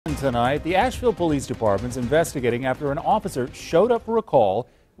tonight. The Asheville Police Department is investigating after an officer showed up for a call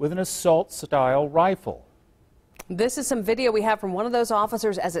with an assault-style rifle. This is some video we have from one of those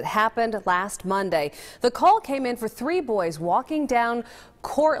officers as it happened last Monday. The call came in for 3 boys walking down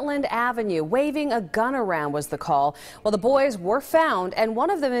Cortland Avenue. Waving a gun around was the call. Well, the boys were found, and one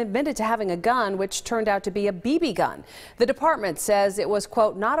of them admitted to having a gun, which turned out to be a BB gun. The department says it was,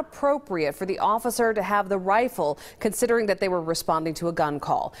 quote, not appropriate for the officer to have the rifle, considering that they were responding to a gun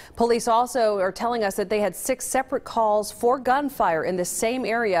call. Police also are telling us that they had 6 separate calls for gunfire in the same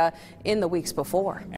area in the weeks before.